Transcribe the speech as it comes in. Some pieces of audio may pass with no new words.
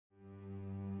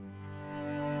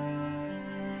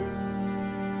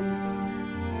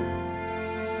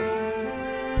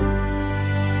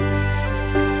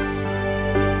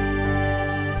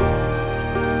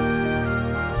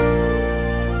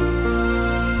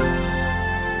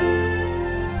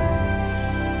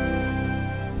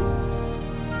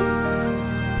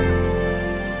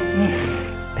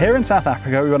Here in South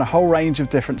Africa, we run a whole range of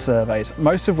different surveys,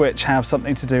 most of which have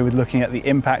something to do with looking at the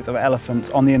impact of elephants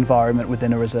on the environment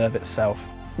within a reserve itself.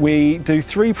 We do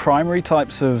three primary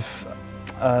types of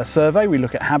survey. We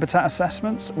look at habitat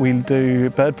assessments, we do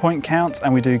bird point counts,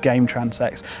 and we do game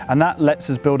transects. And that lets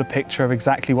us build a picture of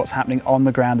exactly what's happening on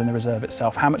the ground in the reserve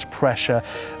itself, how much pressure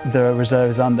the reserve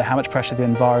is under, how much pressure the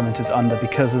environment is under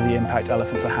because of the impact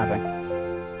elephants are having.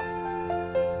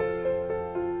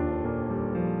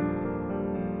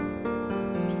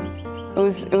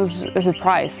 It was a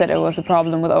surprise that it was a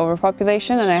problem with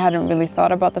overpopulation, and I hadn't really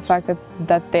thought about the fact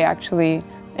that they actually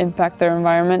impact their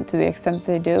environment to the extent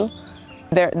they do.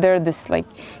 They're this like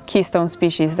keystone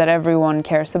species that everyone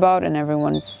cares about and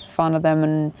everyone's fond of them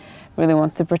and really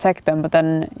wants to protect them, but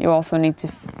then you also need to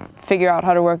figure out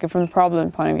how to work it from the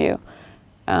problem point of view.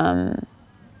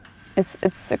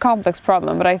 It's a complex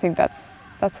problem, but I think that's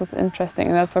what's interesting,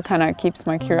 and that's what kind of keeps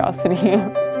my curiosity.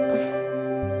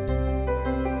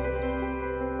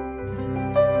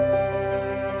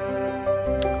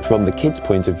 From the kids'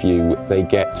 point of view, they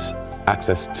get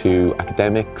access to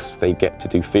academics, they get to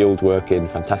do field work in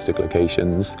fantastic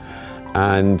locations,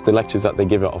 and the lectures that they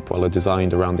give at Opwell are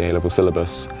designed around the A-level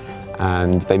syllabus,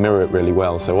 and they mirror it really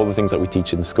well. So all the things that we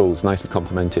teach in school is nicely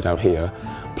complemented out here,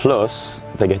 plus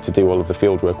they get to do all of the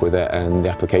field work with it and the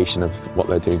application of what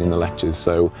they're doing in the lectures.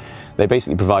 So they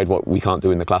basically provide what we can't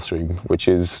do in the classroom, which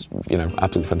is, you know,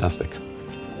 absolutely fantastic.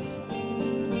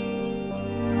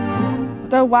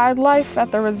 The wildlife at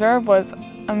the reserve was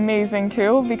amazing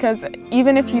too, because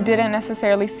even if you didn't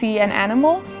necessarily see an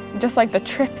animal, just like the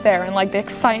trip there and like the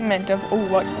excitement of, oh,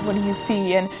 what do you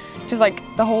see, and just like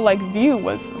the whole like view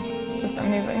was just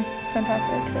amazing,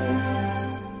 fantastic. Really.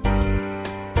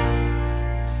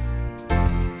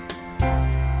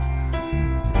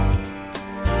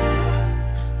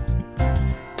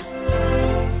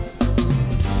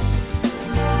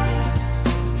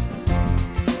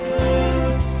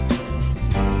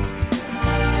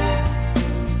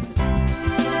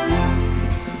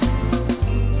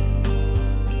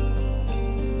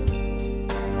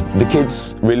 The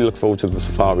kids really look forward to the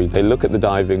safari. They look at the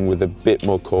diving with a bit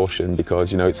more caution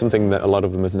because, you know, it's something that a lot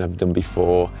of them have never done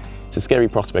before. It's a scary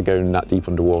prospect going that deep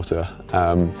underwater.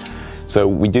 So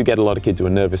we do get a lot of kids who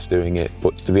are nervous doing it,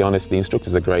 but to be honest, the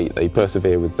instructors are great. They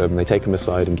persevere with them, they take them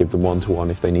aside and give them one-to-one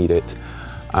if they need it.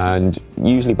 And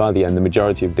usually by the end, the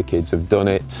majority of the kids have done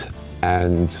it,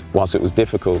 and whilst it was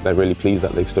difficult, they're really pleased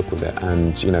that they've stuck with it,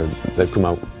 and, you know, they've come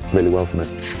out really well from it.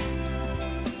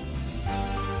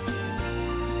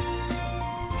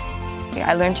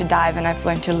 I learned to dive and I've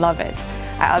learned to love it.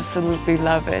 I absolutely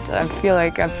love it. I feel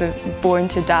like I've been born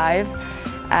to dive,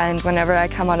 and whenever I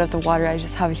come out of the water I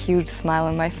just have a huge smile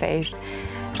on my face,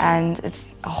 and it's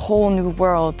a whole new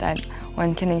world that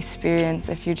one can experience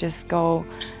if you just go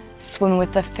swim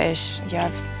with the fish. You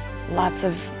have lots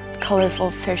of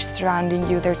colorful fish surrounding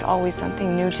you. There's always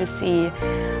something new to see,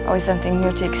 always something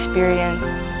new to experience.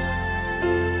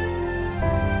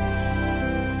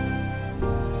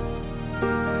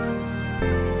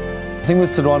 The thing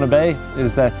with Sodwana Bay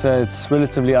is that it's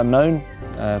relatively unknown,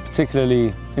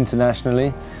 particularly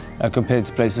internationally, compared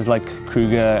to places like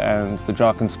Kruger and the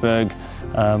Drakensberg,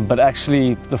 but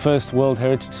actually the first World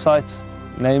Heritage Site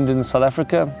named in South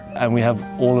Africa, and we have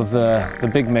all of the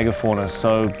big megafauna.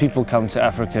 So people come to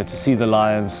Africa to see the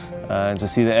lions and to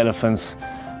see the elephants,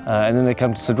 and then they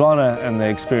come to Sodwana and they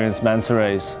experience manta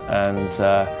rays and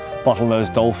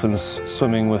bottlenose dolphins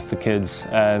swimming with the kids,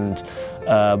 and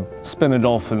spinner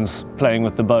dolphins playing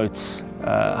with the boats,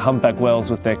 humpback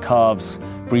whales with their calves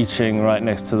breaching right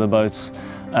next to the boats,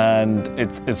 and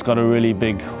it's got a really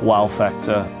big wow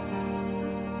factor.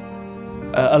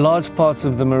 A large part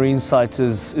of the marine site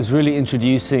is really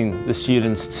introducing the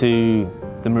students to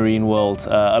the marine world.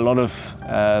 A lot of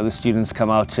the students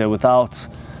come out here without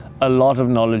a lot of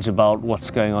knowledge about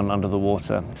what's going on under the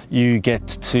water. You get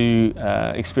to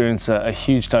experience a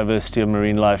huge diversity of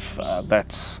marine life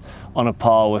that's on a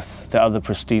par with the other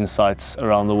pristine sites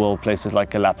around the world, places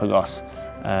like Galapagos.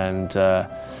 And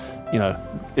you know,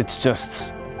 it's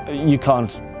just, you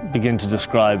can't begin to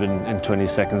describe in 20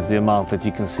 seconds the amount that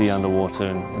you can see underwater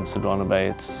in Sodwana Bay.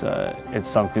 It's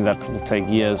something that will take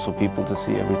years for people to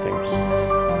see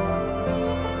everything.